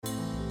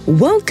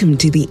Welcome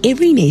to the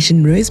Every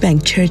Nation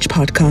Rosebank Church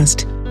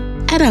podcast.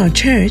 At our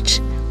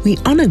church, we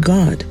honor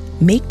God,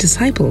 make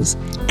disciples,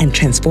 and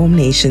transform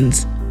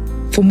nations.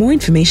 For more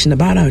information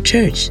about our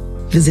church,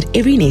 visit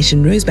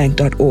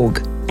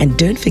everynationrosebank.org and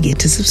don't forget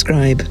to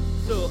subscribe.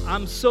 So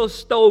I'm so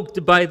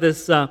stoked by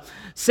this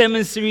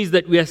sermon series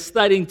that we are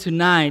studying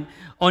tonight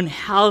on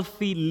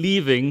healthy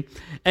living.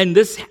 And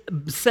this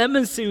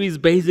sermon series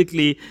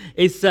basically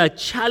is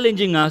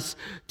challenging us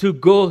to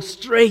go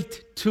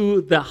straight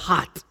to the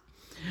heart.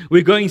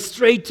 We're going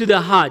straight to the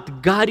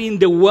heart, guarding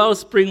the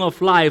wellspring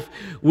of life,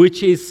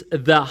 which is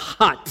the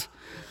heart.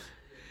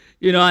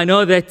 You know, I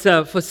know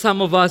that for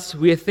some of us,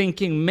 we're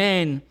thinking,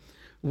 man,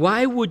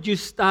 why would you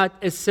start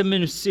a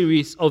sermon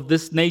series of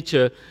this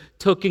nature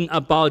talking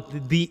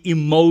about the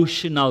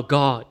emotional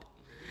God?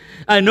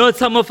 I know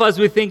some of us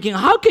were thinking,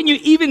 how can you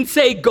even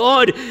say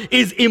God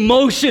is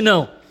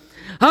emotional?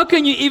 How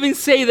can you even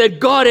say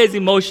that God has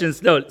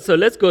emotions? No, so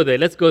let's go there.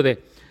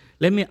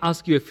 Let me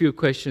ask you a few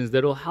questions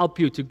that will help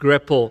you to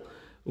grapple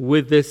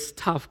with these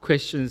tough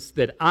questions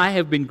that I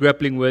have been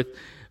grappling with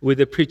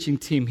the preaching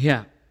team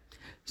here.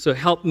 So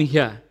help me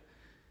here.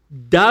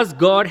 Does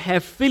God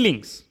have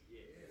feelings?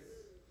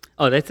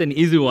 Oh, that's an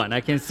easy one. I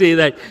can see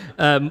that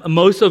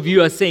most of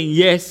you are saying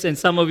yes, and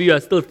some of you are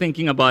still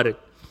thinking about it.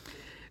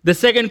 The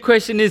second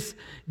question is,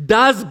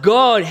 does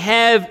God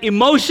have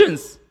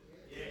emotions?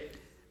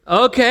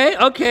 Okay.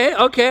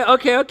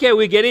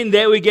 We're getting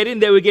there.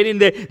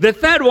 The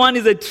third one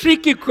is a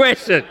tricky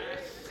question.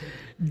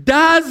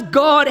 Does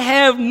God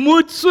have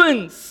mood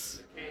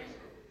swings?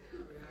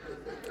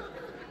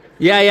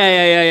 Yeah.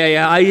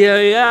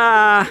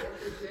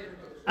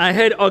 I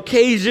heard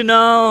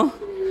occasional.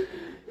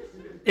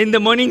 In the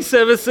morning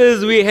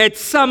services, we had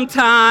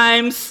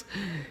sometimes,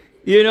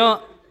 and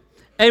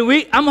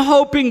I'm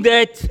hoping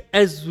that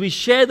as we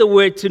share the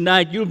word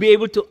tonight, you'll be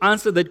able to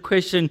answer that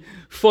question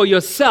for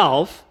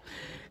yourself.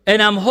 And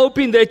I'm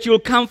hoping that you'll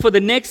come for the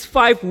next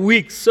 5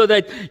 weeks so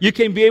that you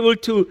can be able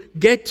to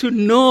get to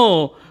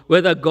know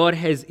whether God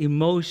has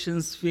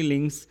emotions,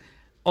 feelings,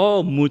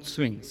 or mood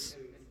swings.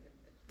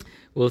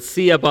 We'll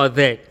see about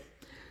that.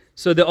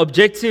 So the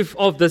objective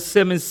of the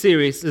sermon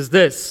series is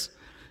this.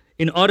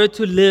 In order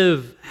to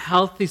live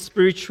healthy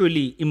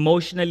spiritually,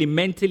 emotionally,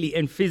 mentally,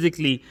 and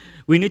physically,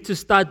 we need to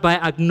start by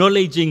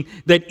acknowledging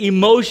that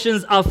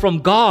emotions are from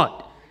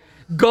God.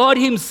 God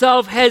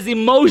Himself has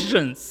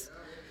emotions.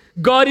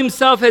 God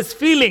Himself has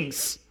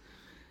feelings.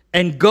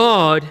 And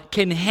God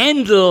can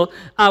handle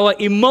our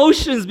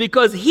emotions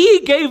because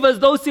He gave us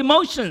those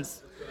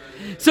emotions.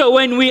 So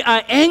when we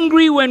are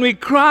angry, when we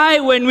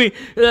cry, when we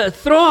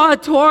throw our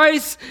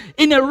toys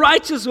in a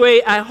righteous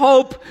way, I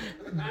hope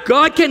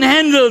God can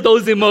handle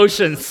those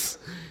emotions.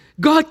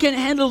 God can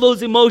handle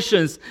those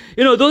emotions.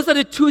 Those are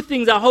the two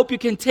things I hope you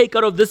can take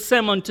out of this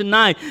sermon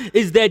tonight,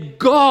 is that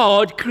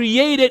God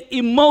created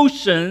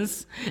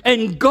emotions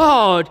and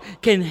God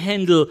can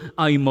handle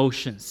our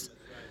emotions.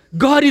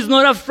 God is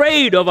not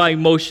afraid of our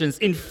emotions.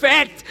 In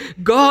fact,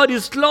 God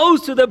is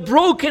close to the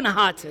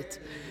brokenhearted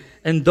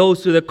and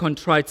those with a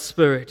contrite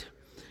spirit.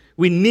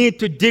 We need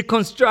to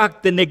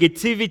deconstruct the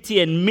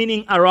negativity and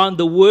meaning around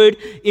the word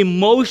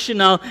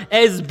emotional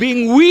as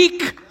being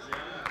weak.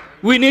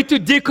 We need to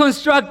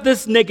deconstruct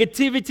this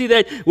negativity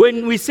that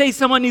when we say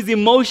someone is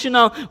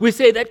emotional, we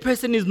say that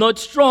person is not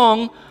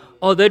strong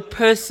or that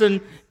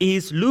person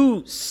is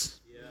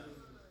loose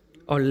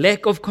or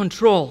lack of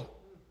control.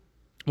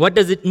 What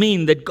does it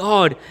mean that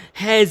God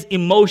has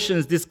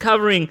emotions?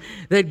 Discovering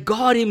that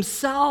God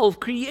Himself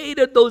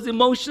created those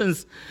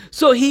emotions.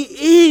 So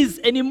He is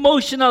an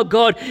emotional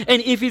God.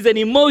 And if He's an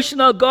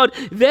emotional God,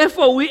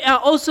 therefore we are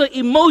also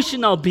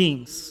emotional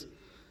beings.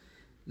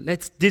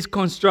 Let's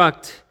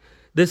deconstruct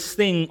this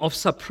thing of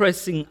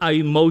suppressing our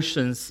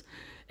emotions.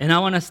 And I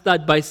want to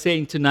start by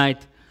saying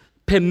tonight,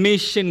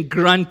 permission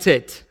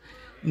granted.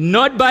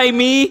 Not by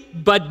me,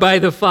 but by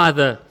the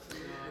Father.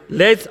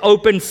 Let's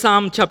open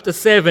Psalm chapter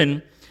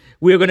 7.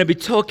 We're going to be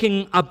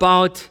talking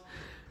about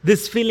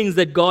these feelings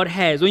that God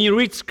has. When you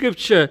read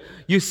scripture,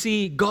 you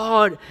see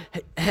God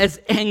has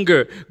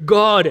anger.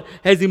 God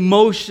has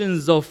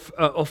emotions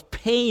of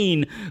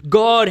pain.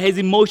 God has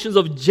emotions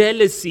of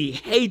jealousy,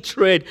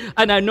 hatred.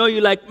 And I know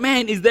you're like,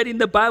 man, is that in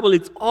the Bible?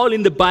 It's all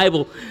in the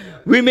Bible.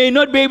 We may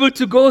not be able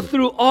to go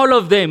through all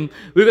of them.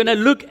 We're going to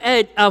look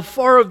at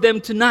 4 of them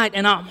tonight.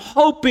 And I'm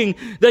hoping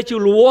that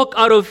you'll walk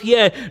out of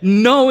here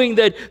knowing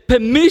that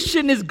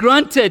permission is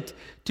granted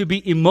to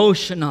be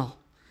emotional.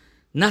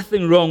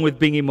 Nothing wrong with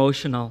being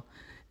emotional.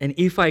 And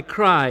if I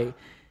cry,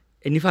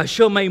 and if I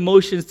show my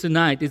emotions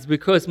tonight, it's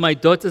because my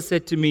daughter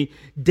said to me,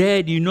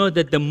 Dad, you know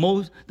that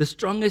the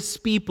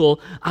strongest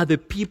people are the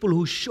people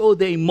who show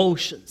their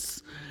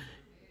emotions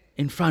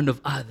in front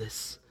of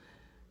others.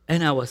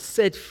 And I was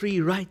set free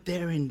right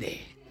there and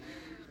there.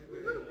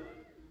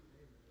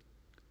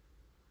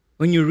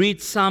 When you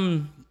read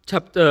Psalm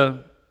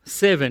chapter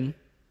 7,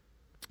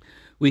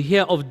 we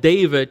hear of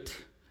David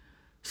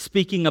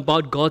speaking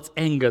about God's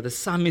anger. The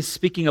psalmist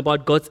speaking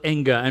about God's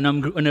anger. And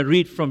I'm going to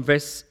read from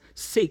verse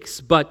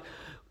 6. But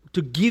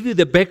to give you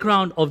the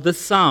background of the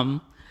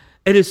psalm,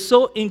 It is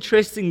so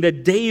interesting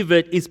that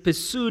David is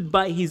pursued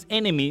by his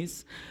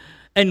enemies.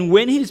 And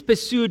when he's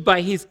pursued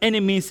by his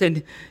enemies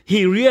and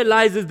he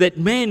realizes that,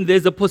 man,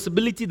 there's a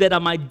possibility that I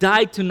might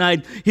die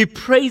tonight, he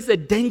prays a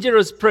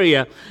dangerous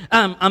prayer.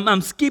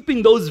 I'm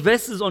skipping those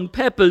verses on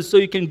purpose so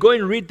you can go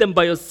and read them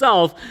by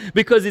yourself,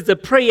 because it's a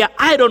prayer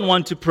I don't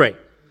want to pray.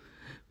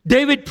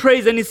 David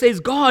prays and he says,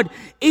 God,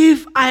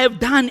 if I have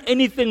done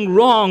anything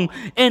wrong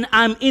and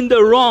I'm in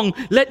the wrong,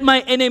 let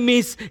my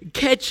enemies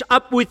catch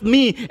up with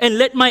me and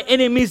let my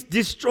enemies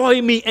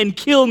destroy me and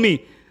kill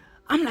me.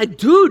 I'm like,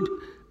 dude,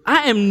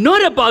 I am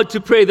not about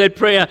to pray that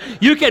prayer.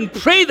 You can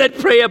pray that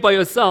prayer by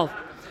yourself.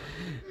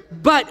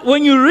 But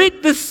when you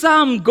read the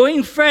psalm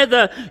going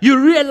further,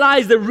 you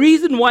realize the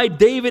reason why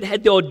David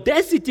had the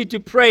audacity to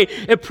pray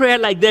a prayer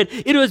like that,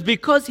 it was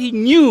because he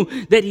knew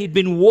that he'd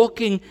been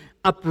walking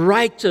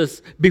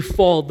uprighteous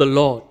before the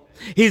Lord.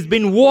 He's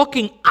been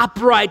walking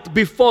upright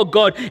before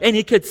God, and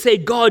he could say,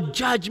 God,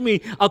 judge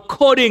me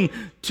according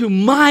to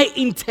my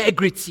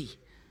integrity.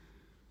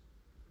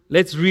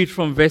 Let's read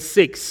from verse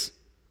 6.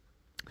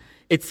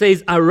 It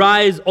says,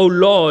 arise, O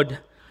Lord,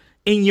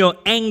 in your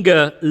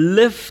anger,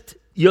 lift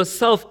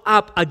yourself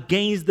up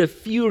against the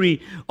fury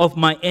of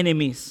my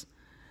enemies.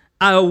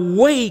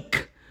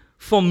 Awake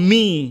for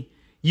me,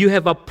 you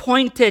have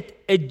appointed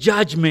a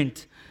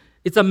judgment.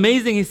 It's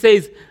amazing, he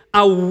says,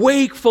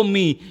 awake for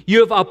me,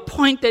 you have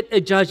appointed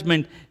a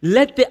judgment.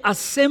 Let the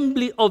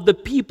assembly of the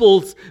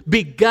peoples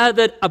be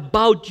gathered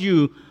about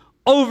you.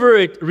 Over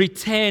it,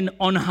 return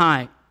on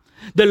high.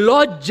 The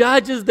Lord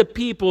judges the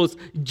peoples.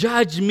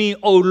 Judge me,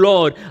 O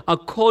Lord,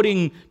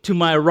 according to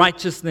my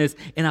righteousness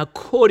and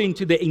according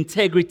to the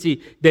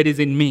integrity that is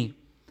in me.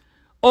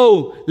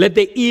 Oh, let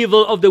the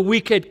evil of the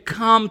wicked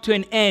come to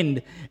an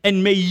end,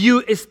 and may you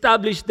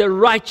establish the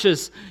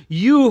righteous,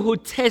 you who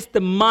test the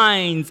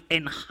minds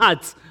and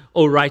hearts,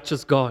 O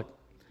righteous God.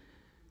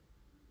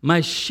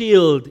 My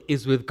shield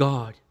is with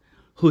God,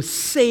 who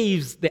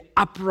saves the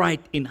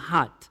upright in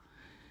heart.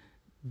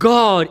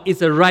 God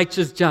is a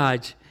righteous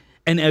judge,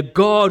 and a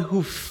God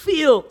who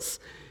feels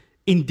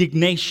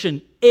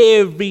indignation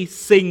every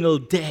single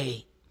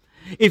day.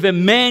 If a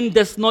man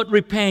does not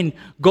repent,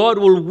 God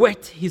will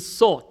whet his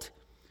sword.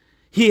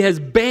 He has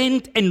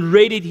bent and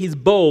readied his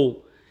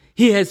bow.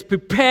 He has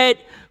prepared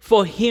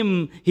for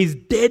him his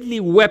deadly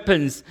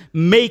weapons,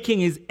 making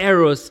his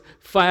arrows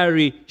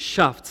fiery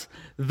shafts.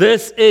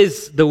 This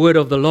is the word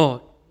of the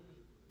Lord.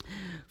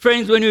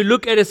 Friends, when we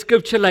look at a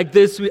scripture like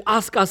this, we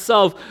ask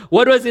ourselves,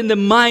 what was in the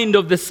mind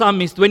of the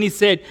psalmist when he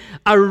said,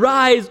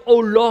 arise, O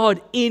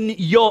Lord, in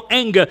your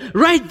anger?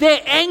 Right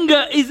there,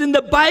 anger is in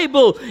the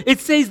Bible. It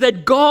says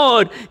that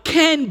God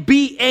can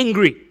be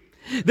angry.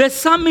 The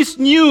psalmist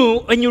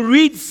knew, when you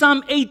read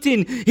Psalm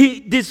 18, he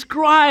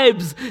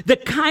describes the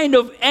kind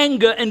of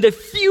anger and the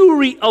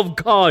fury of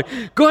God.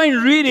 Go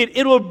and read it.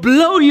 It will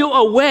blow you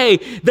away,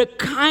 the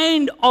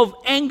kind of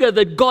anger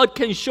that God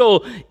can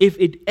show if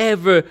it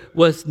ever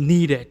was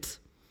needed.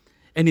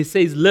 And he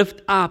says,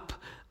 lift up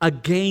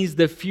against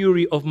the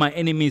fury of my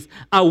enemies.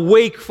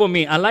 Awake for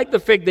me. I like the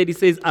fact that he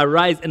says,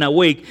 arise and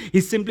awake.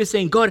 He's simply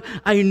saying, God,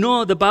 I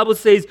know the Bible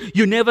says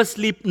you never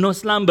sleep nor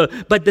slumber,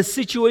 but the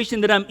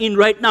situation that I'm in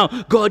right now,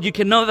 God, you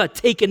can never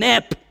take a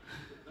nap.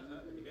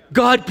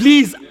 God,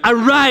 please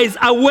arise,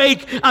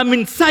 awake. I'm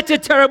in such a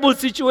terrible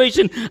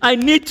situation. I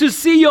need to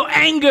see your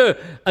anger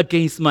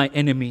against my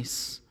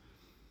enemies.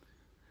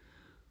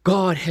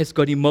 God has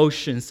got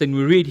emotions, and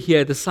we read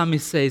here, the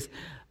psalmist says,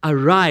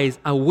 arise,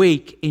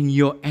 awake in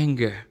your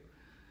anger.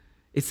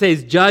 It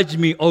says, judge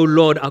me, O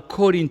Lord,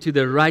 according to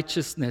my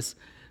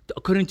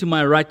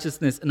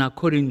righteousness and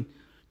according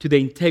to the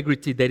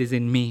integrity that is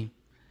in me.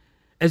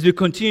 As we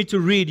continue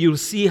to read, you'll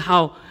see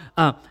how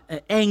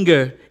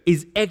anger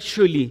is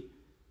actually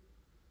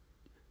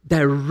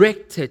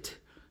directed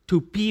to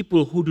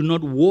people who do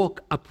not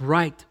walk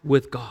upright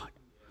with God.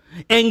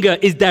 Anger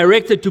is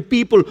directed to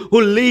people who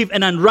live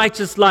an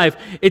unrighteous life.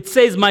 It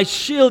says, my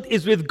shield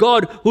is with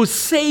God who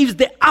saves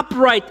the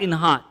upright in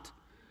heart.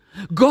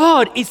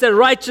 God is a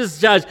righteous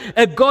judge,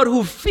 a God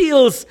who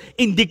feels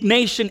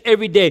indignation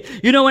every day.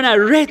 You know, when I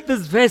read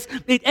this verse,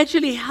 it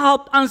actually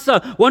helped answer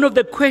one of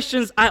the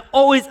questions I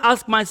always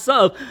ask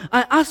myself.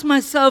 I ask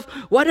myself,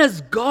 what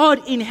does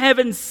God in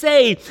heaven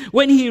say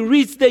when he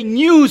reads the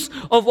news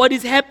of what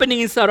is happening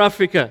in South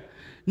Africa?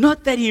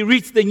 Not that he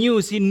reads the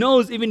news, he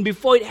knows even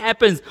before it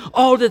happens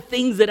all the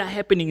things that are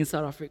happening in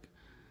South Africa.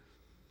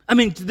 I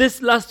mean,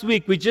 this last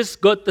week we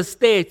just got the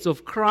stats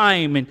of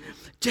crime and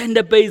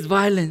gender-based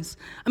violence.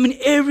 I mean,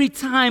 every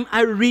time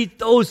I read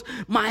those,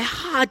 my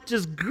heart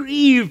just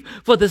grieves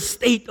for the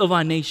state of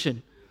our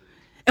nation.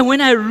 And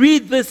when I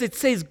read this, it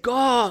says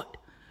God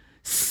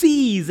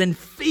sees and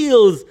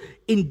feels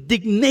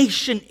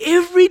indignation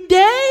every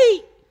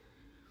day.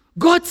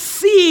 God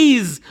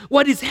sees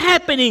what is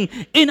happening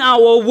in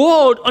our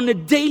world on a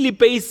daily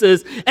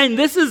basis. And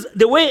this is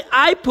the way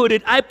I put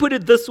it. I put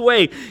it this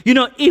way. You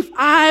know, if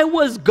I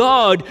was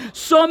God,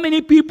 so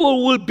many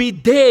people will be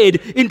dead,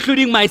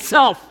 including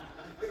myself.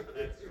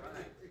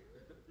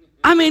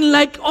 I mean,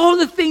 like all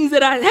the things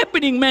that are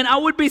happening, man, I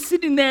would be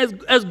sitting there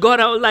as God.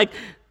 I was like,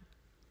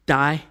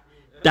 die,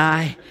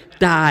 die,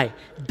 die,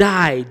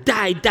 die,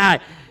 die, die.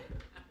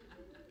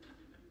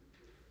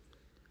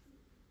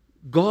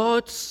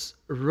 God's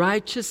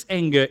righteous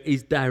anger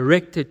is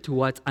directed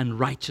towards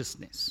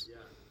unrighteousness.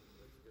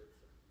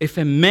 If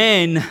a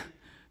man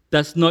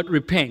does not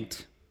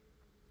repent,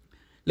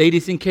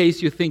 ladies, in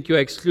case you think you're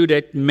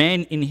excluded,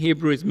 man in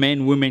Hebrew is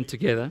man, women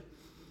together.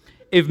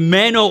 If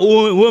man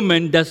or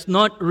woman does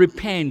not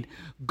repent,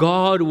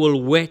 God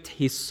will whet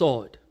his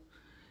sword.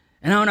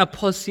 And I want to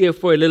pause here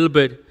for a little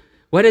bit.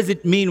 What does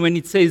it mean when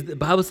it says, the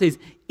Bible says,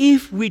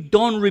 if we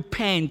don't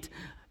repent,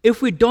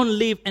 if we don't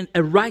live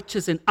a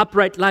righteous and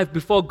upright life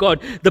before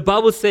God, the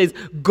Bible says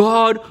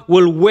God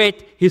will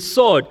whet his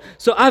sword.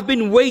 So I've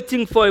been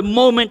waiting for a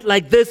moment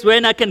like this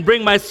when I can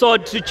bring my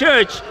sword to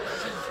church.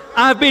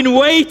 I've been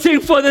waiting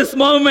for this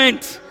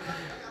moment.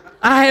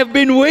 I have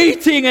been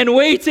waiting and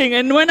waiting.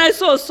 And when I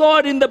saw a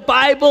sword in the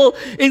Bible,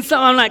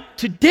 I'm like,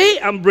 today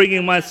I'm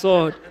bringing my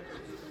sword.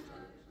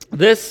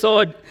 This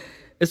sword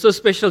is so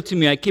special to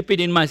me. I keep it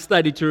in my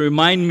study to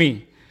remind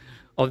me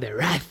of the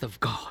wrath of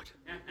God.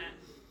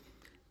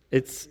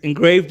 It's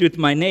engraved with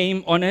my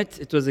name on it.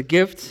 It was a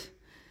gift.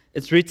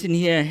 It's written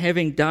here,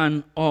 having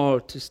done all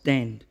to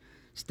stand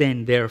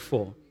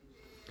therefore.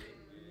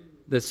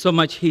 There's so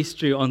much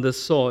history on the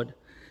sword.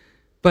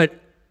 But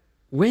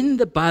when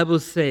the Bible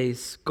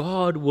says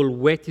God will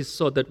whet his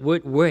sword, that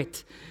word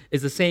whet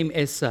is the same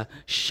as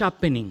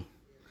sharpening,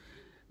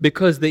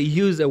 because they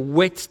use a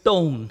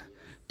whetstone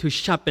to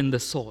sharpen the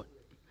sword.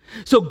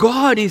 So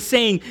God is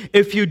saying,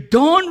 if you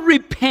don't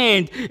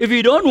repent, if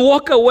you don't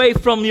walk away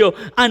from your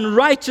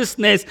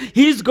unrighteousness,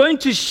 he's going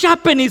to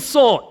sharpen his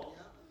sword.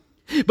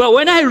 But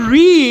when I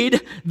read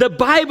the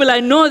Bible, I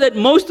know that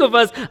most of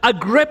us are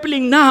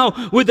grappling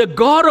now with the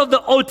God of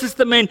the Old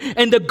Testament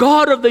and the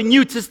God of the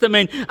New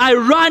Testament. I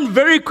run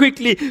very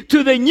quickly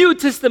to the New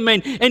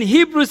Testament. In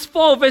Hebrews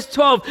 4 verse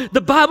 12,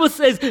 the Bible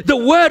says the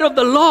word of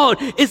the Lord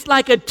is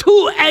like a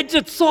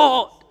two-edged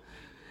sword.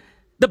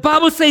 The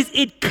Bible says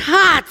it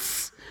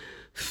cuts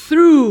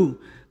through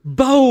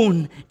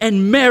bone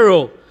and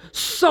marrow,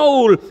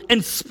 soul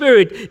and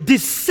spirit,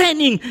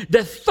 discerning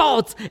the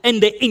thoughts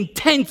and the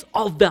intents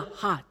of the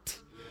heart.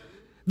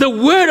 The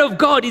word of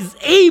God is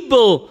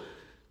able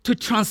to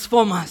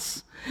transform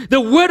us.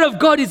 The word of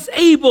God is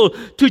able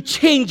to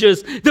change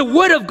us. The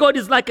word of God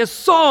is like a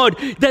sword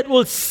that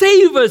will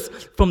save us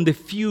from the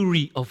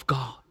fury of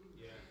God.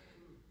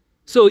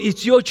 So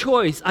it's your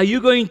choice. Are you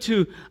going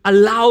to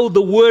allow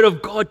the word of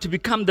God to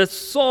become the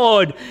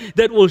sword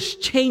that will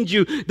change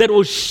you, that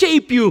will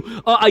shape you?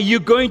 Or are you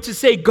going to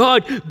say,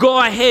 God, go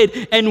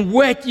ahead and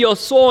whet your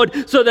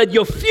sword so that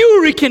your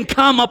fury can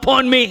come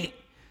upon me?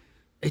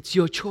 It's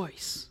your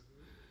choice.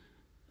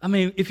 I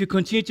mean, if you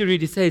continue to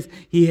read, it says,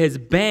 he has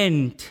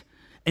bent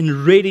and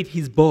readied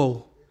his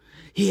bow.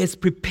 He has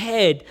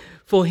prepared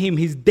for him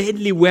his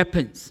deadly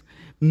weapons,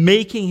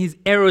 making his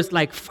arrows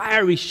like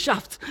fiery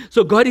shafts.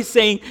 So God is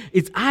saying,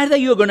 it's either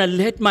you're going to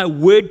let my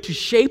word to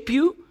shape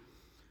you,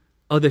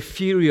 or the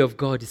fury of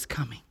God is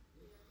coming.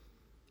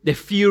 The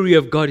fury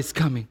of God is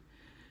coming.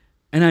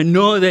 And I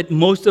know that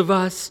most of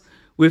us,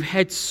 we've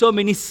had so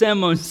many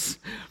sermons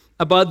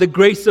about the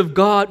grace of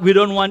God. We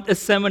don't want a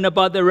sermon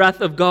about the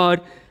wrath of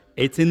God.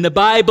 It's in the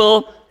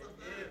Bible.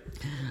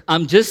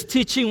 I'm just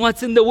teaching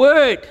what's in the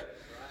Word.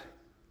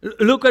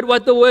 Look at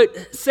what the word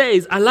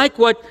says. I like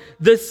what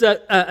this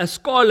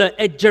scholar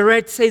Ed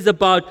Jarrett says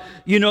about,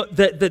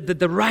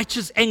 the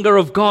righteous anger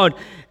of God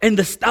and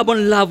the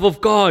stubborn love of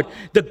God.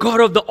 The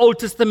God of the Old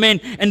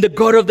Testament and the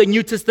God of the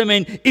New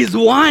Testament is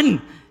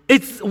one.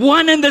 It's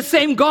one and the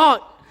same God.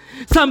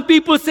 Some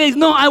people say,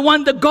 no, I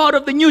want the God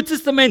of the New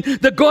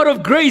Testament, the God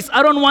of grace.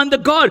 I don't want the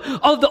God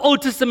of the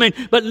Old Testament.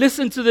 But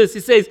listen to this. He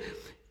says,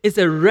 is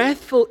a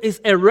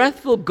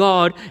wrathful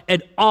God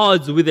at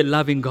odds with a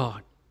loving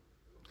God.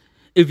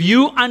 If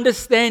you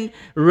understand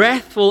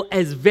wrathful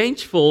as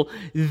vengeful,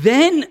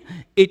 then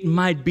it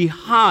might be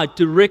hard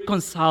to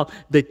reconcile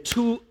the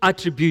two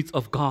attributes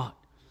of God.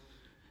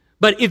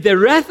 But if the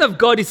wrath of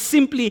God is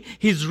simply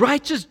his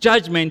righteous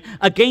judgment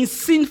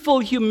against sinful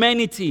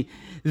humanity,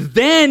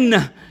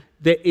 then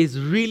there is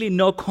really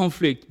no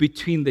conflict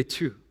between the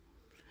two.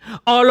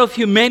 All of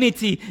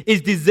humanity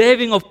is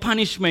deserving of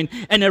punishment,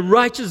 and a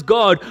righteous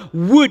God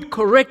would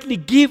correctly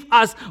give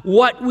us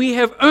what we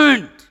have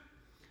earned.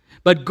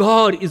 But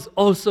God is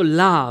also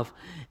love,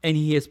 and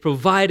he has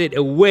provided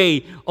a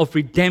way of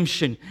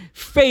redemption,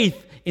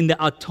 faith in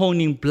the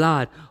atoning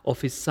blood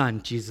of his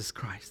Son, Jesus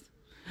Christ.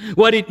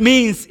 What it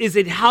means is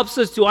it helps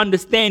us to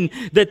understand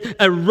that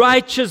a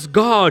righteous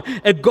God,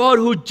 a God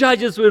who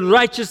judges with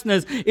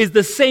righteousness, is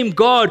the same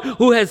God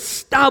who has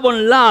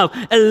stubborn love,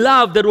 a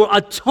love that will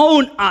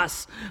atone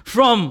us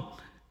from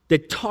the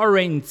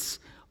torrents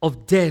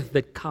of death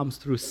that comes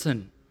through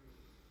sin.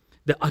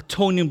 The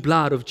atoning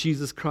blood of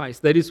Jesus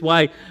Christ. That is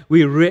why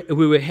we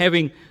were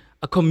having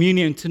a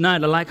communion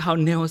tonight. I like how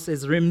Neo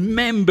says,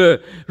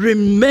 remember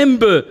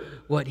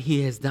what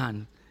he has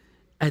done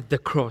at the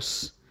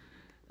cross.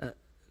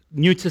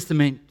 New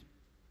Testament,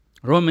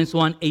 Romans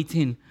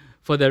 1:18,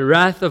 for the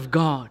wrath of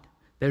God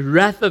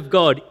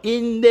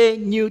in the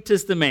New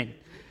Testament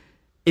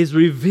is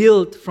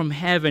revealed from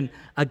heaven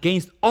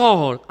against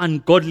all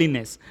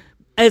ungodliness.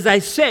 As I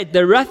said,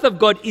 the wrath of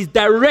God is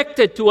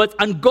directed towards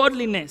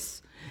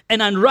ungodliness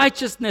and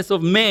unrighteousness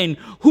of men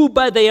who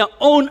by their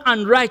own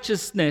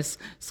unrighteousness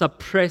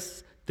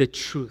suppress the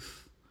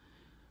truth.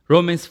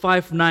 Romans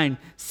 5:9,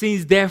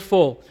 since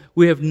therefore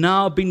we have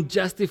now been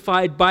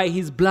justified by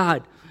his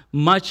blood,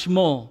 much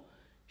more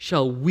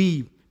shall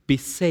we be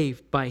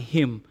saved by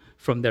him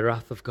from the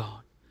wrath of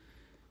God.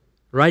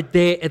 Right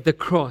there at the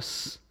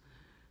cross,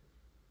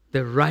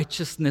 the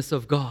righteousness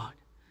of God,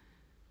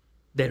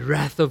 the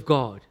wrath of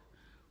God,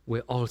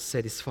 we're all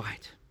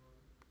satisfied.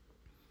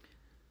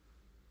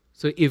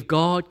 So if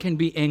God can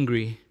be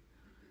angry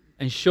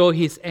and show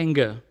his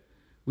anger,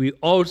 we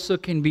also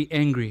can be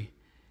angry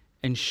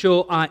and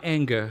show our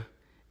anger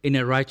in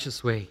a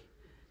righteous way.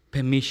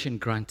 Permission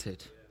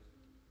granted.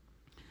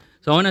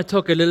 So I want to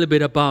talk a little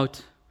bit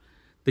about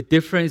the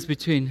difference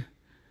between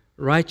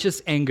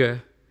righteous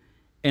anger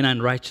and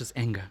unrighteous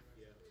anger.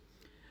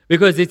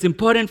 Because it's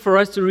important for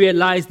us to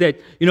realize that,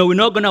 we're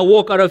not going to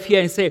walk out of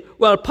here and say,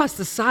 well,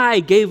 Pastor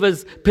Sai gave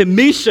us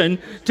permission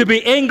to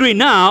be angry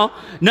now.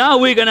 Now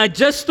we're going to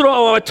just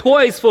throw our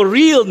toys for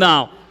real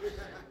now.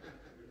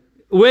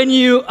 When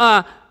you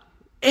are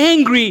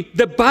angry,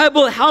 the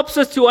Bible helps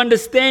us to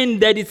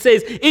understand that it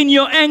says, in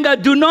your anger,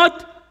 do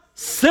not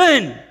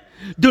sin.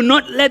 Do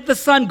not let the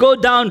sun go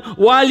down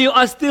while you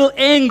are still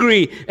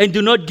angry, and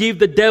do not give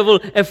the devil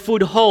a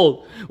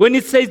foothold. When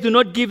it says do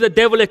not give the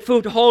devil a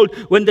foothold,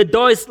 when the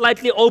door is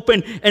slightly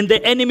open and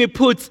the enemy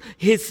puts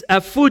his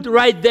foot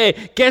right there,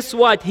 guess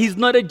what? He's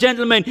not a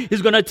gentleman.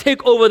 He's going to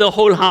take over the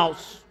whole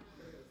house.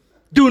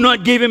 Do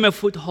not give him a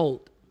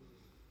foothold.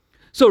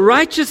 So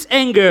righteous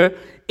anger,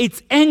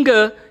 it's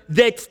anger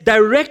that's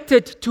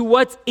directed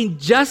towards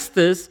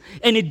injustice,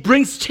 and it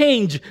brings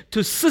change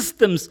to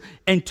systems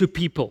and to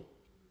people.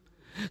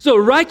 So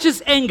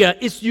righteous anger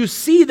is you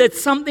see that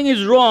something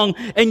is wrong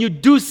and you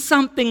do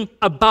something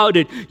about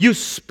it. You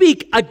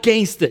speak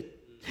against it.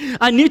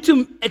 I need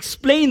to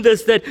explain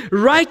this, that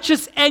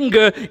righteous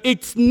anger,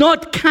 it's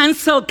not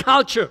cancel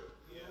culture.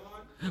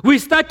 We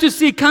start to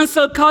see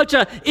cancel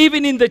culture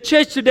even in the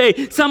church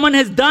today. Someone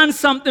has done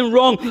something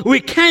wrong, we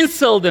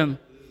cancel them.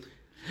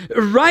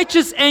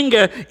 Righteous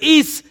anger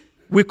is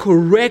we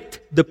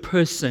correct the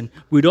person.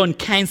 We don't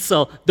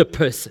cancel the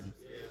person.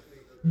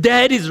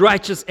 That is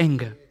righteous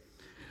anger.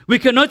 We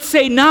cannot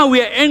say now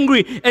we are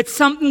angry at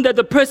something that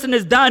the person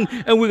has done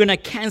and we're going to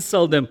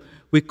cancel them.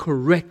 We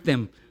correct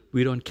them.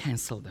 We don't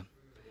cancel them.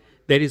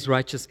 That is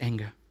righteous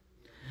anger.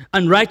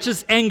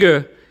 Unrighteous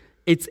anger,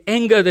 it's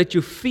anger that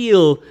you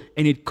feel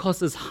and it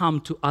causes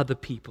harm to other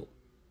people.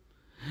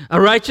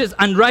 Unrighteous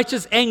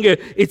anger,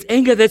 it's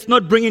anger that's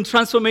not bringing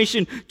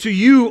transformation to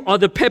you or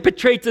the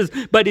perpetrators,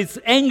 but it's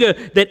anger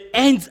that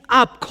ends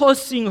up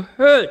causing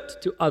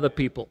hurt to other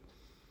people.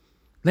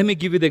 Let me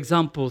give you the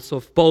examples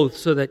of both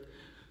so that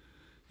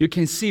you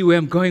can see where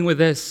I'm going with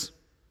this.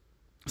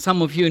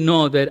 Some of you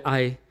know that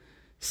I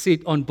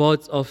sit on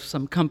boards of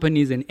some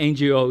companies and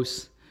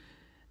NGOs.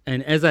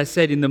 And as I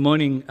said in the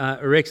morning,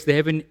 Rex, they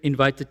haven't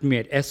invited me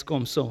at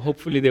ESCOM, so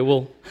hopefully they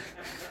will.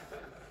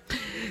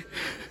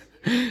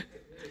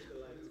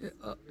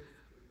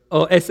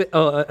 or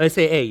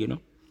SAA,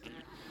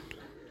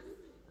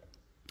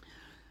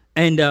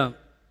 And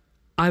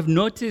I've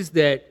noticed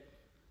that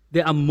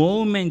there are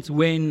moments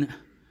when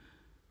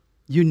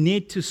you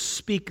need to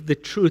speak the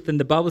truth, and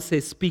the Bible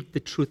says speak the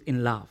truth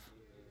in love.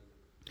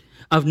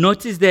 I've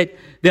noticed that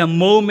there are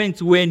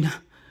moments when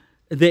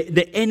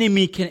the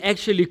enemy can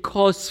actually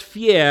cause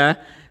fear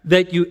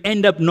that you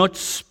end up not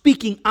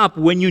speaking up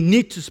when you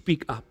need to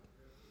speak up.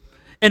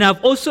 And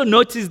I've also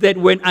noticed that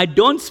when I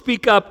don't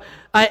speak up,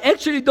 I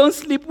actually don't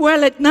sleep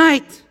well at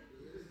night.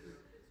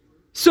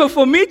 So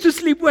for me to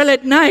sleep well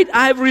at night,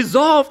 I've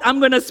resolved I'm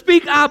going to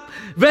speak up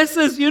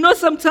versus,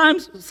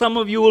 sometimes, some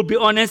of you will be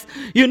honest,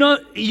 you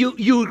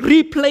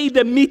replay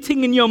the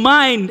meeting in your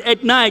mind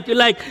at night. You're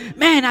like,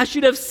 man, I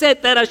should have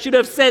said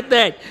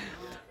that.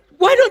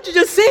 Why don't you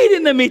just say it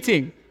in the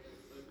meeting?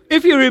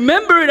 If you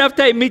remember it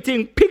after a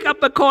meeting, pick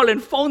up a call and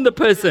phone the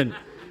person.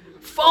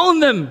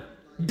 Phone them.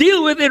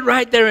 Deal with it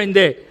right there and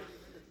there.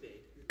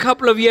 A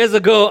couple of years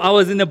ago, I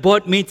was in a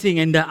board meeting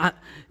and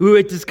we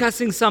were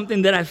discussing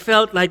something that I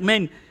felt like,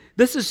 man,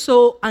 this is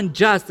so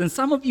unjust. And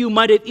some of you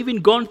might have even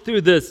gone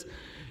through this.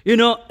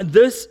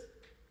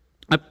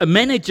 A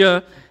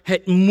manager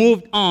had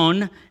moved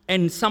on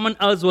and someone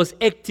else was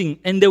acting.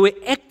 And they were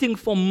acting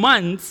for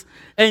months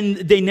and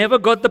they never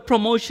got the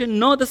promotion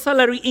nor the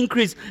salary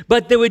increase.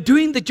 But they were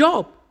doing the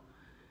job.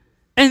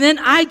 And then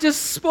I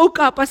just spoke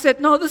up. I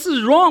said, no, this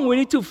is wrong. We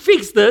need to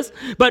fix this.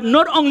 But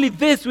not only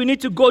this, we need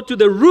to go to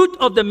the root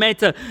of the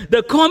matter.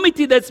 The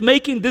committee that's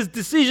making this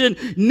decision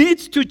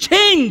needs to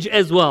change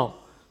as well.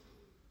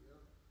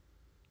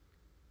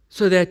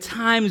 So there are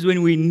times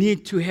when we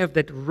need to have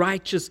that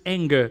righteous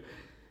anger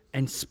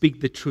and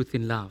speak the truth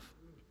in love.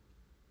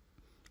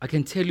 I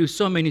can tell you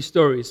so many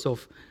stories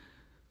of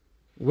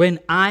when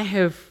I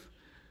have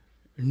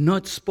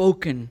not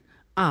spoken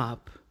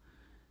up,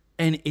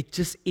 and it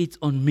just eats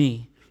on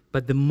me.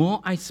 But the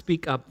more I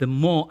speak up, the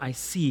more I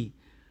see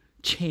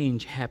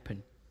change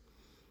happen.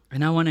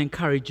 And I want to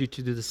encourage you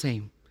to do the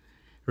same.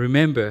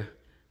 Remember,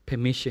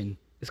 permission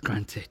is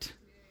granted.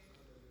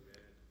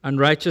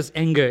 Unrighteous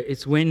anger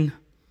is when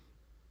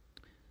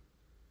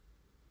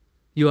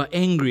you are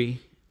angry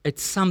at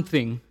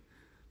something,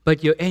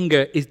 but your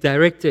anger is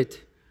directed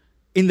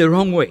in the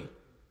wrong way.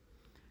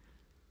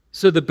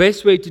 So the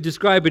best way to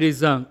describe it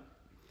is,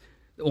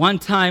 one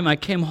time I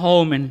came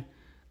home and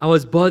I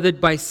was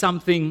bothered by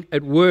something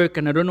at work,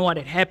 and I don't know what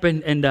had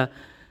happened, and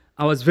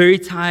I was very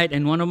tired,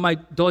 and one of my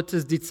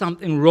daughters did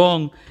something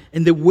wrong,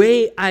 and the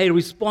way I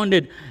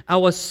responded, I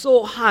was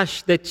so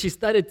harsh that she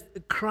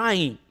started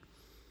crying.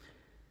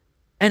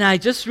 And I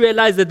just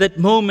realized at that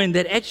moment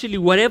that actually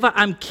whatever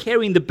I'm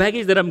carrying, the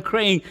baggage that I'm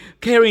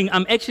carrying,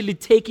 I'm actually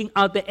taking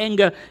out the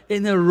anger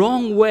in the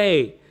wrong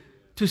way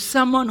to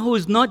someone who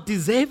is not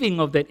deserving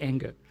of that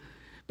anger.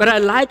 But I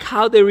like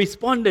how they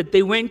responded.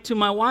 They went to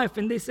my wife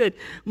and they said,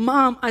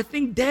 "Mom, I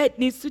think Dad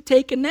needs to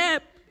take a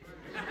nap.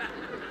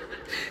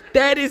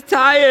 Dad is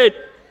tired."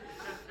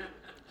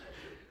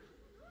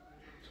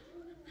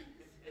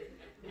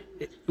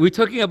 We're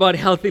talking about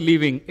healthy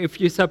living. If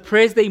you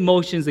suppress the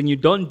emotions and you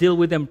don't deal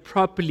with them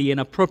properly and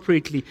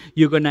appropriately,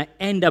 you're going to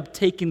end up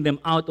taking them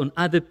out on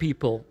other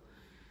people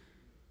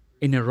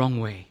in a wrong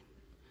way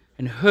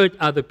and hurt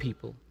other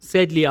people.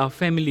 Sadly, our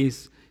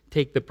families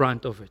take the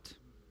brunt of it.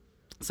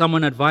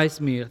 Someone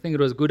advised me, I think it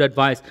was good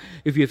advice,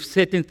 if you have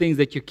certain things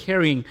that you're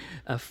carrying,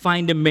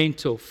 find a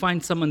mentor,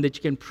 find someone that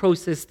you can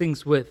process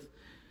things with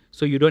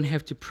so you don't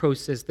have to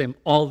process them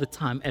all the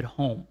time at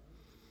home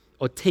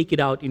or take it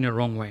out in a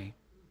wrong way.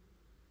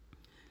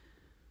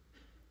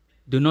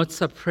 Do not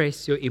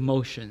suppress your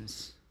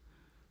emotions.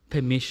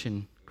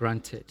 Permission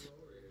granted.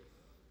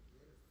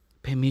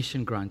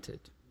 Permission granted.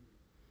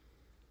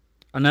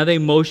 Another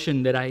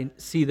emotion that I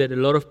see that a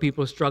lot of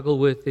people struggle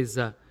with is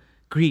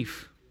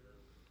grief.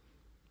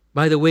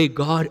 By the way,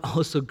 God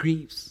also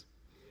grieves.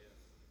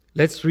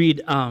 Let's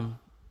read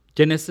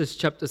Genesis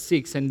chapter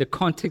 6, and the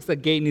context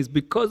again is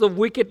because of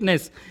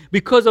wickedness,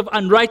 because of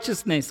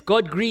unrighteousness,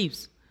 God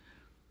grieves.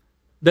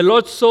 The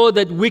Lord saw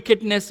that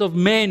wickedness of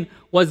men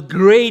was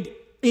great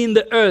in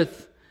the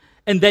earth,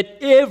 and that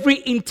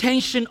every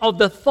intention of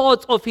the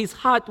thoughts of his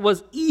heart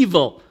was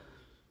evil.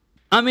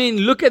 I mean,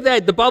 look at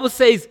that. The Bible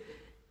says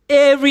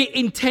every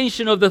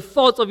intention of the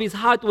thoughts of his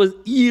heart was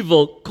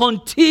evil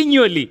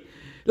continually.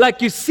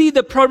 Like you see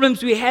the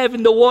problems we have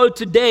in the world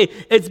today,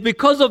 it's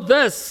because of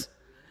this.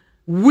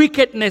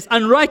 Wickedness,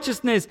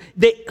 unrighteousness,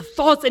 the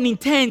thoughts and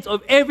intents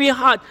of every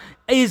heart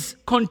is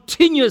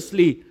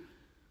continuously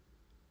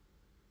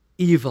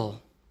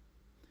evil.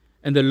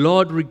 And the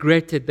Lord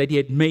regretted that he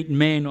had made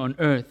man on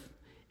earth,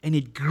 and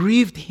it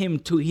grieved him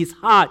to his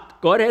heart.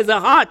 God has a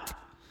heart.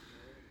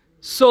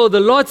 So the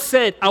Lord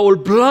said, "I will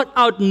blot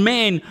out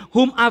man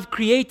whom I've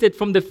created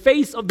from the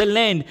face of the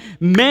land,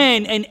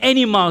 man and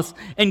animals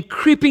and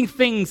creeping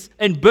things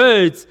and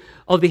birds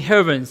of the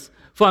heavens.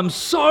 For I'm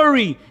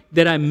sorry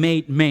that I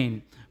made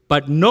man."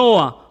 But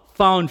Noah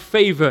found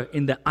favor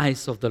in the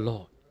eyes of the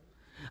Lord.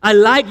 I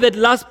like that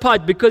last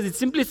part because it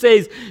simply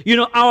says,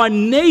 our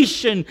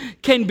nation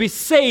can be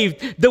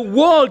saved. The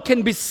world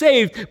can be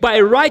saved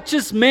by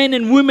righteous men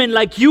and women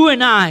like you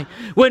and I.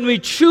 When we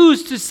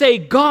choose to say,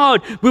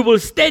 "God, we will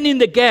stand in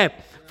the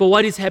gap for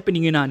what is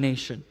happening in our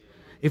nation.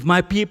 If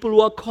my people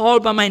who are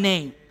called by my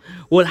name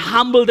will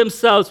humble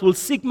themselves, will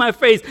seek my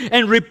face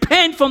and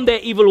repent from their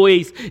evil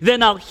ways,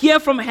 then I'll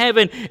hear from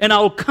heaven and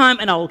I'll come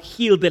and I'll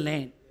heal the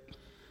land."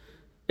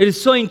 It is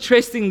so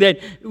interesting that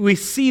we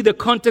see the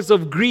context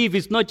of grief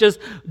is not just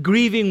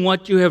grieving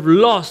what you have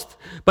lost,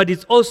 but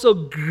it's also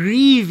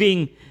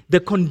grieving the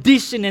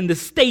condition and the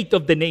state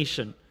of the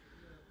nation.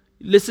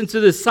 Listen to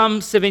this,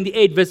 Psalm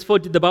 78 verse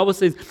 40, the Bible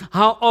says,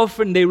 "How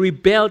often they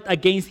rebelled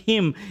against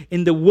him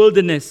in the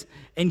wilderness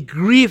and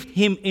grieved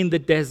him in the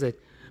desert."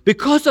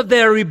 Because of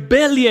their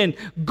rebellion,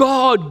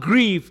 God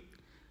grieved.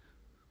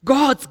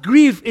 God's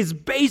grief is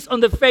based on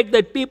the fact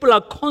that people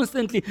are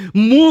constantly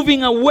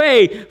moving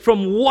away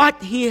from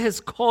what he has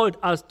called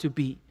us to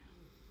be.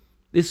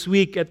 This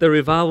week at the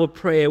revival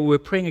prayer, we were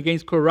praying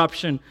against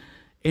corruption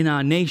in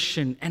our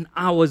nation, and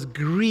I was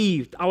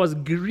grieved. I was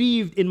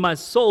grieved in my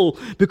soul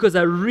because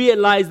I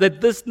realized that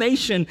this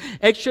nation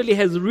actually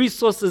has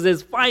resources,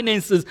 has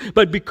finances,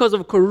 but because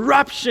of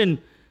corruption,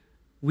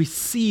 we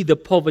see the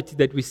poverty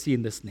that we see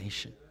in this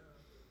nation.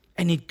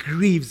 And it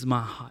grieves my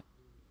heart.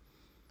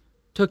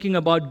 Talking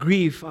about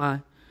grief,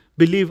 I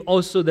believe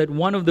also that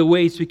one of the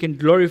ways we can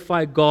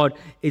glorify God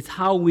is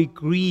how we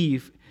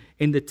grieve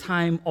in the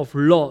time of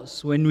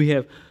loss. When we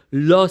have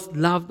lost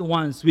loved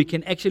ones, we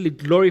can actually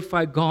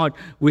glorify God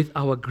with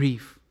our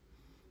grief.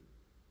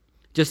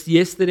 Just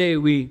yesterday,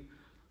 we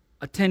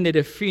attended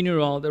a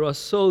funeral that was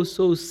so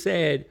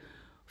sad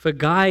of a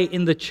guy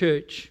in the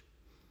church,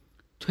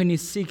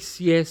 26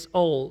 years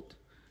old,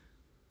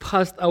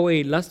 passed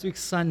away last week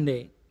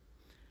Sunday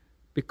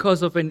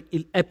because of an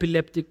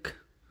epileptic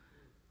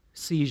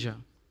seizure.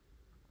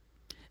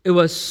 It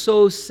was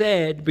so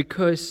sad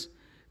because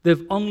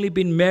they've only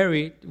been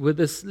married with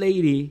this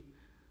lady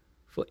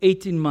for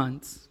 18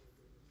 months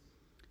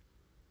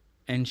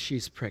and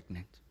she's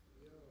pregnant.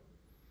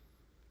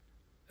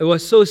 It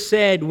was so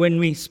sad when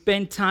we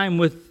spent time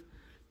with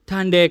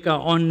Tandeka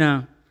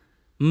on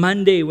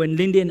Monday when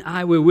Lindy and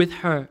I were with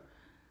her.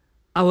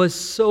 I was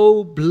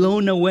so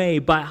blown away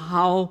by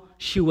how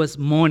she was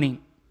mourning.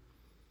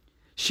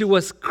 She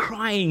was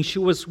crying, she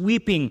was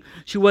weeping,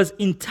 she was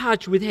in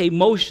touch with her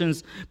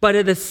emotions, but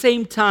at the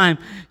same time,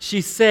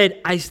 she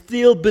said, I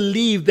still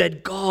believe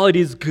that God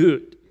is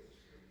good.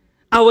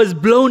 I was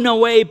blown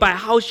away by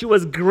how she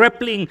was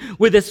grappling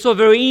with the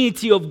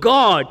sovereignty of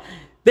God.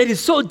 That is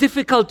so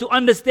difficult to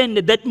understand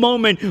at that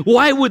moment.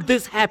 Why would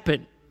this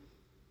happen?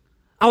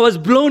 I was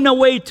blown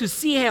away to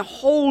see her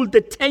hold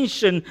the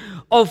tension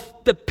of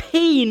the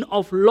pain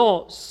of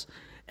loss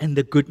and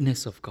the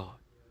goodness of God.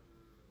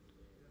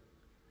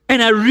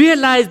 And I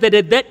realized that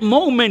at that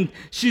moment,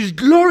 she's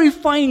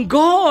glorifying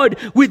God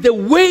with the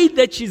way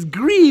that she's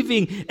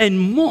grieving and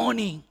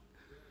mourning.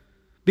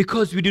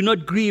 Because we do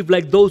not grieve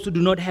like those who do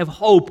not have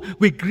hope.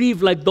 We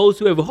grieve like those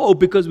who have hope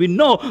because we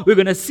know we're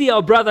going to see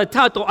our brother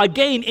Tato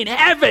again in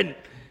heaven.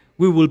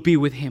 We will be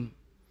with him.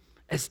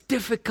 As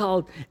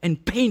difficult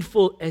and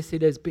painful as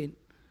it has been,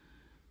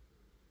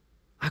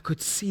 I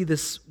could see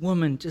this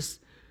woman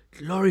just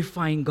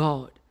glorifying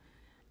God,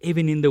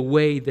 even in the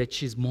way that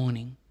she's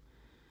mourning.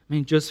 I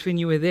mean, Josephine,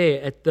 you were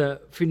there at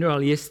the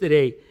funeral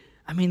yesterday.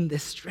 I mean, the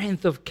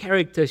strength of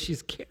character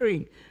she's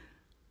carrying,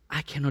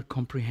 I cannot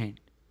comprehend.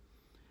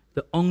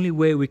 The only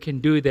way we can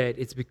do that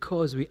is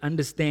because we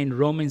understand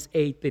Romans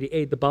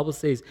 8:38. The Bible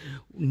says,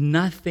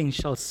 nothing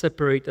shall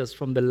separate us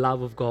from the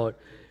love of God.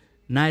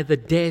 Neither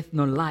death,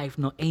 nor life,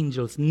 nor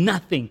angels,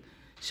 nothing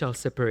shall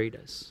separate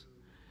us.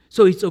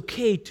 So it's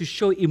okay to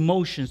show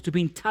emotions, to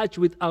be in touch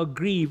with our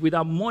grief, with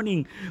our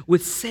mourning,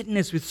 with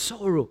sadness, with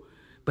sorrow.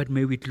 But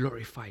may we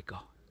glorify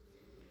God.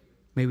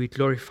 May we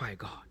glorify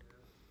God.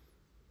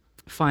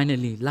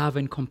 Finally, love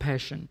and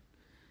compassion.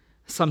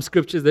 Some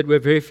scriptures that we're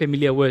very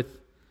familiar with.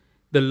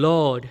 The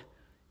Lord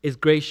is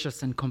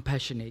gracious and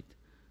compassionate,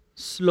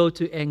 slow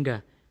to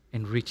anger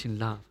and rich in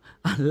love.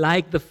 I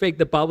like the fact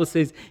the Bible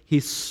says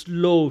He's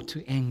slow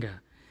to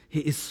anger.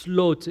 He is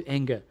slow to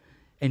anger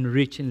and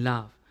rich in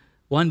love.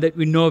 One that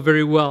we know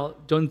very well,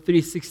 John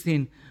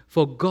 3:16.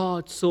 For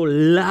God so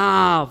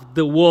loved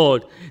the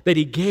world that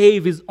He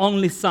gave His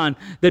only Son,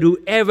 that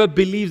whoever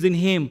believes in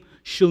Him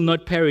shall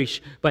not perish,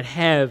 but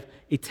have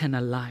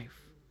eternal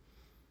life.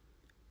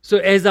 So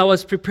as I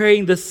was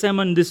preparing the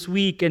sermon this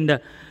week, and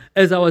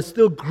as I was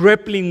still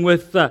grappling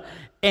with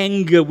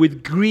anger,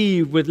 with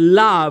grief, with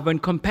love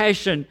and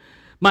compassion,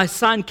 my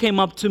son came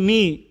up to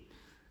me.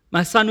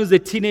 My son who's a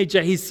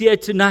teenager, he's here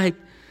tonight.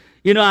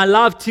 You know, I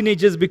love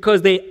teenagers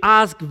because they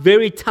ask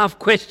very tough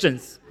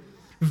questions.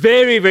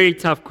 Very, very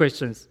tough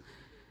questions.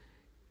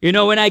 You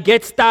know, when I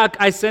get stuck,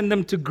 I send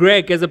them to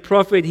Greg as a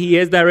prophet he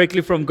hears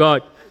directly from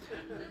God.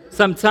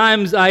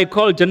 Sometimes I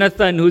call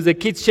Jonathan, who's a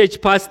kids'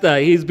 church pastor.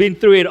 He's been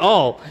through it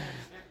all.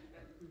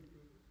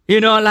 You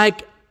know,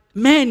 like,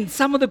 man,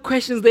 some of the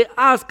questions they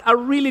ask are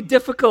really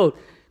difficult.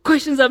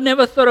 Questions I've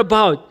never thought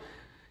about.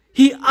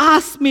 He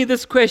asked me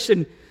this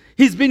question.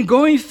 He's been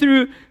going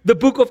through the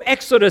book of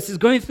Exodus. He's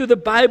going through the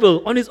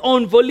Bible on his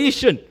own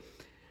volition.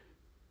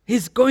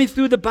 He's going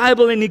through the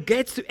Bible and he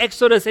gets to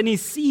Exodus and he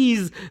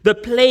sees the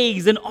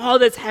plagues and all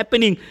that's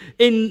happening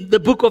in the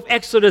book of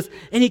Exodus.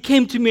 And he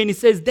came to me and he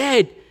says,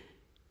 Dad,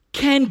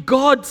 can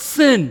God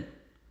sin?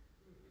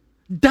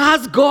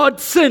 Does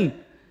God sin?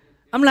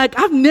 I'm like,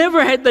 I've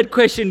never had that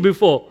question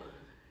before.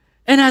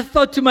 And I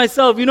thought to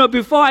myself, you know,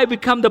 before I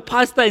become the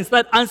pastor and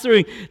start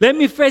answering, let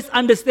me first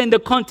understand the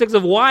context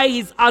of why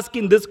he's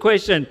asking this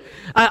question.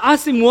 I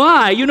asked him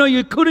why. You know,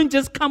 you couldn't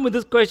just come with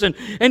this question.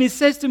 And he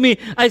says to me,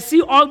 I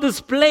see all these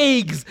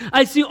plagues.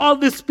 I see all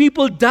these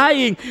people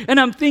dying. And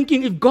I'm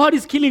thinking, if God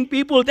is killing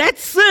people,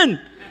 that's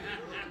sin.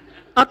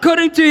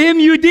 According to him,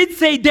 you did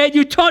say, Dad,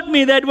 you taught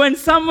me that when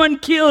someone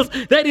kills,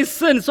 that is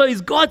sin. So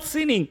is God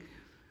sinning?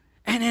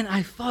 And then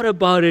I thought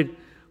about it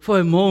for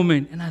a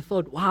moment, and I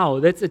thought, wow,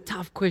 that's a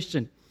tough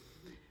question.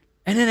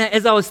 And then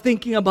as I was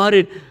thinking about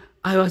it,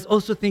 I was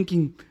also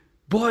thinking,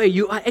 boy,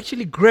 you are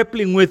actually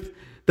grappling with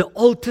the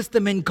Old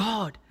Testament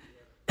God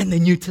and the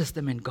New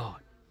Testament God.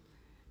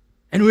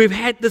 And we've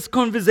had this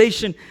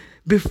conversation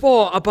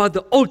before about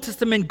the Old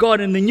Testament God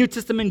and the New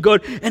Testament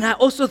God. And I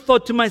also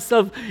thought to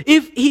myself,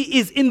 if he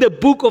is in the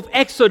book of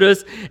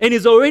Exodus and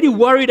is already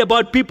worried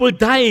about people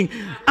dying,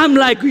 I'm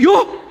like,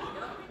 yo,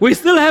 we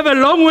still have a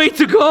long way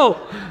to go.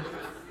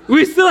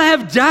 We still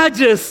have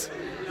Judges.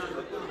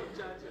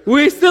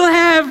 We still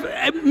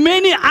have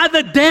many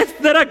other deaths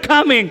that are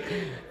coming.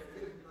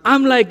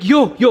 I'm like,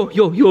 yo.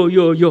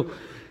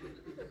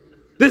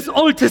 This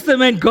Old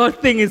Testament God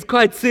thing is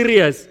quite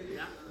serious.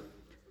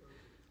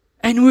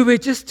 And we were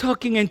just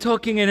talking, and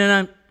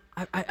then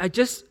I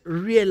just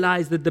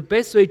realized that the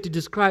best way to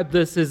describe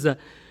this is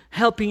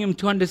helping him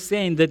to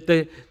understand that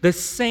the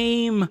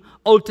same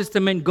Old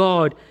Testament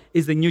God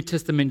is the New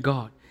Testament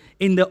God.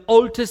 in the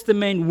Old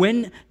Testament,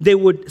 when they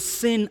would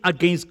sin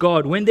against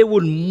God, when they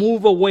would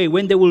move away,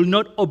 when they will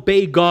not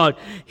obey God,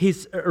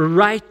 His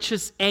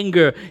righteous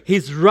anger,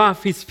 His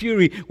wrath, His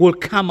fury will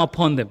come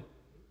upon them.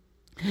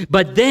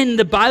 But then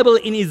the Bible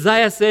in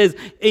Isaiah says,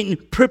 in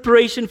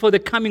preparation for the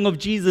coming of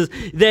Jesus,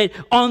 that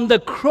on the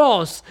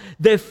cross,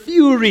 the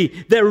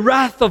fury, the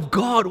wrath of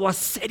God was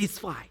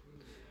satisfied.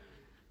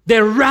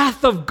 The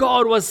wrath of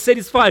God was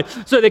satisfied.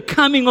 So the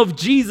coming of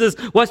Jesus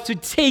was to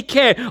take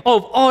care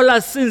of all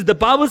our sins. The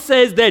Bible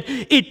says that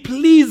it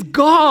pleased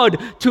God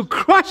to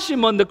crush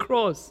Him on the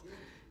cross.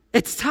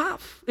 It's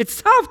tough.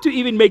 It's tough to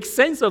even make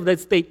sense of that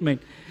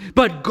statement.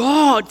 But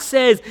God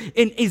says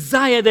in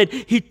Isaiah that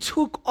He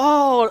took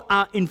all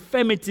our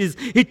infirmities,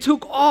 He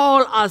took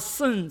all our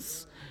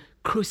sins,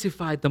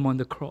 crucified them on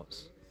the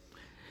cross.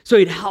 So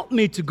it helped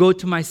me to go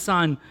to my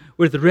son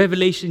with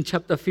Revelation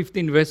chapter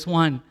 15 verse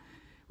 1,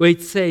 where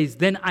it says,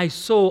 "Then I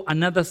saw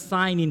another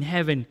sign in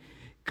heaven,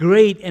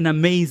 great and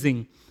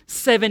amazing,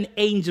 7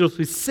 angels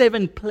with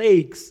 7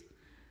 plagues."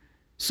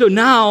 So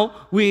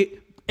now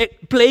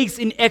plagues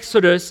in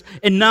Exodus,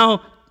 and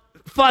now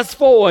fast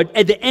forward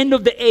at the end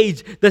of the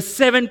age, the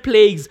 7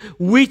 plagues,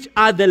 which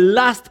are the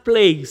last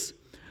plagues.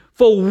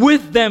 For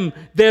with them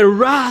the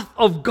wrath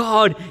of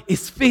God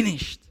is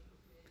finished.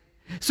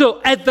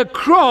 So at the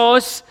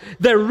cross,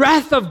 the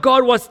wrath of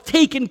God was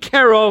taken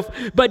care of,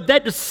 but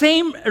that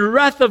same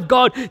wrath of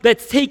God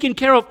that's taken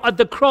care of at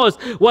the cross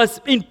was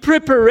in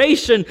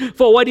preparation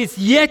for what is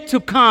yet to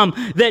come,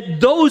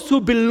 that those who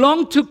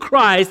belong to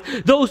Christ,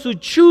 those who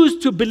choose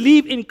to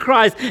believe in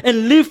Christ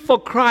and live for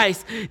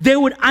Christ, they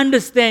would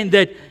understand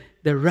that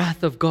the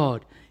wrath of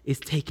God is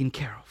taken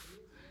care of,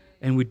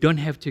 and we don't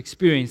have to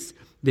experience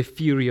the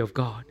fury of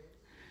God.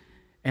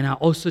 And I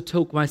also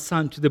took my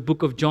son to the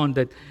book of John,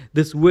 that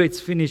this word's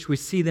finished. We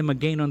see them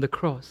again on the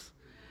cross.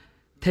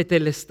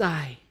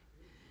 Tetelestai.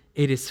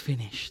 It is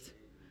finished.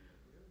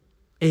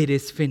 It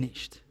is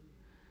finished.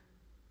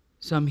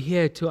 So I'm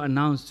here to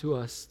announce to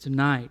us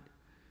tonight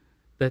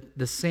that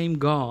the same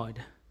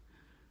God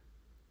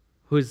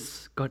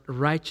who's got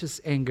righteous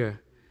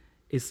anger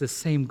is the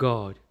same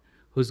God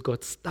who's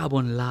got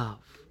stubborn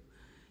love.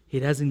 He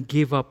doesn't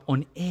give up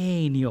on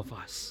any of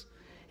us.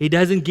 He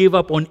doesn't give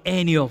up on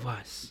any of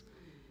us.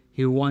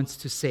 He wants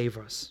to save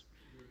us.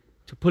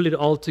 To pull it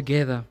all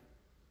together,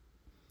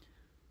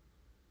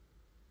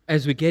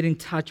 as we get in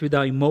touch with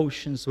our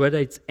emotions, whether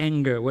it's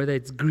anger, whether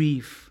it's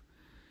grief,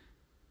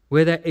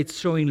 whether it's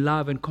showing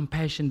love and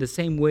compassion the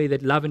same way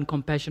that love and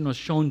compassion was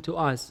shown to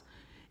us,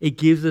 it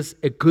gives us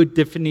a good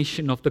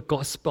definition of the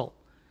gospel.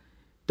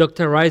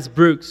 Dr. Rice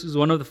Brooks, who's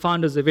one of the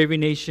founders of Every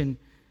Nation,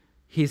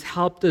 he's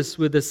helped us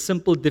with a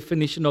simple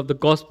definition of the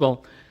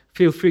gospel.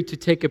 Feel free to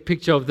take a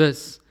picture of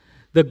this.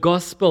 The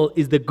gospel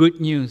is the good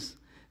news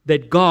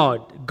that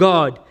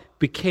God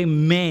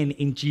became man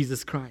in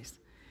Jesus Christ.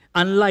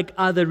 Unlike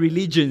other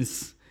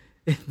religions,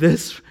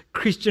 this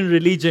Christian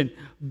religion,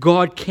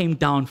 God came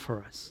down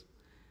for us.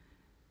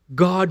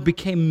 God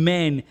became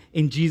man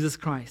in Jesus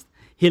Christ.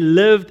 He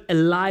lived a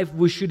life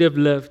we should have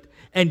lived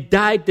and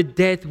died the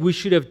death we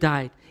should have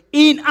died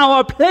in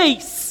our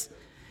place.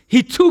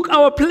 He took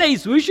our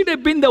place. We should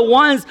have been the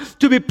ones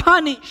to be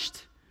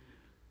punished.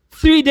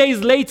 3 days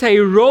later, He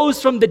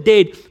rose from the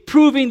dead,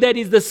 proving that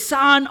He's the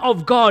Son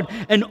of God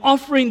and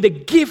offering the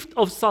gift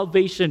of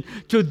salvation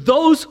to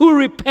those who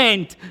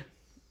repent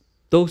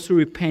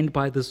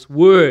by this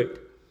word,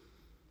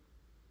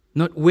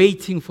 not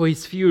waiting for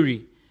His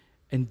fury,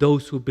 and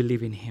those who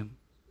believe in Him.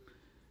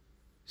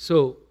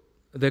 So,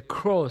 the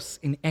cross,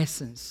 in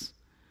essence,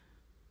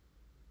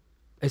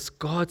 is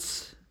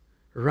God's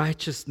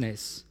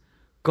righteousness,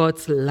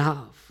 God's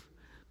love,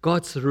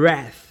 God's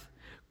wrath,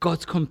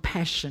 God's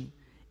compassion,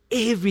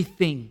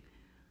 everything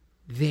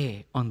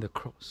there on the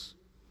cross.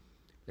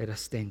 Let us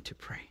stand to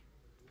pray.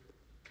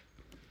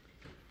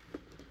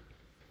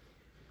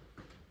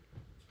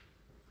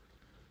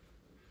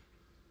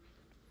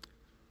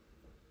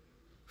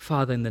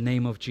 Father, in the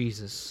name of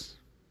Jesus,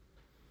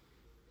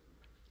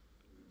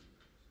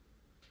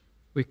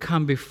 we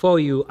come before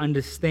You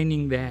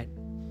understanding that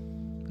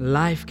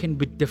life can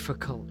be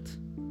difficult.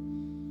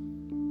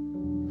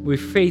 We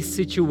face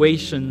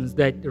situations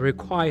that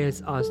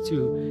requires us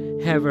to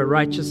have a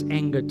righteous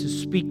anger, to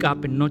speak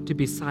up and not to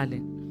be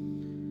silent.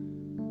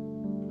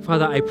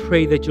 Father, I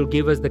pray that You'll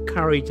give us the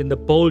courage and the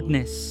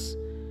boldness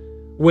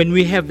when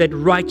we have that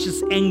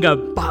righteous anger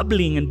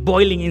bubbling and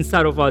boiling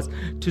inside of us,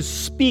 to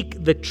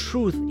speak the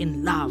truth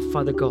in love,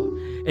 Father God,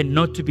 and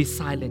not to be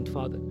silent,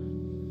 Father.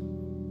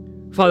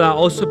 Father, I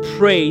also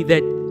pray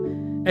that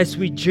as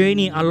we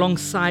journey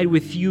alongside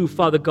with You,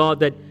 Father God,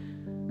 that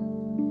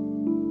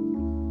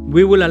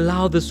we will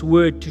allow this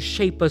word to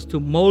shape us, to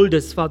mold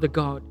us, Father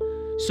God,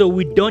 so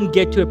we don't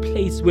get to a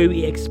place where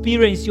we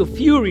experience Your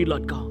fury,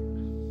 Lord God.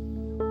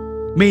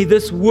 May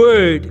this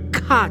word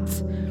cut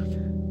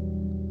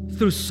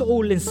through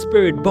soul and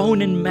spirit,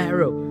 bone and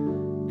marrow,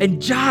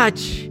 and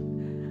judge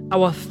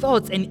our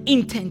thoughts and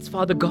intents,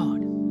 Father God,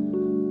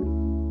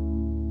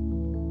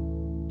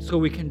 so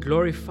we can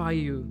glorify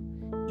You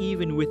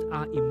even with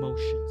our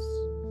emotions.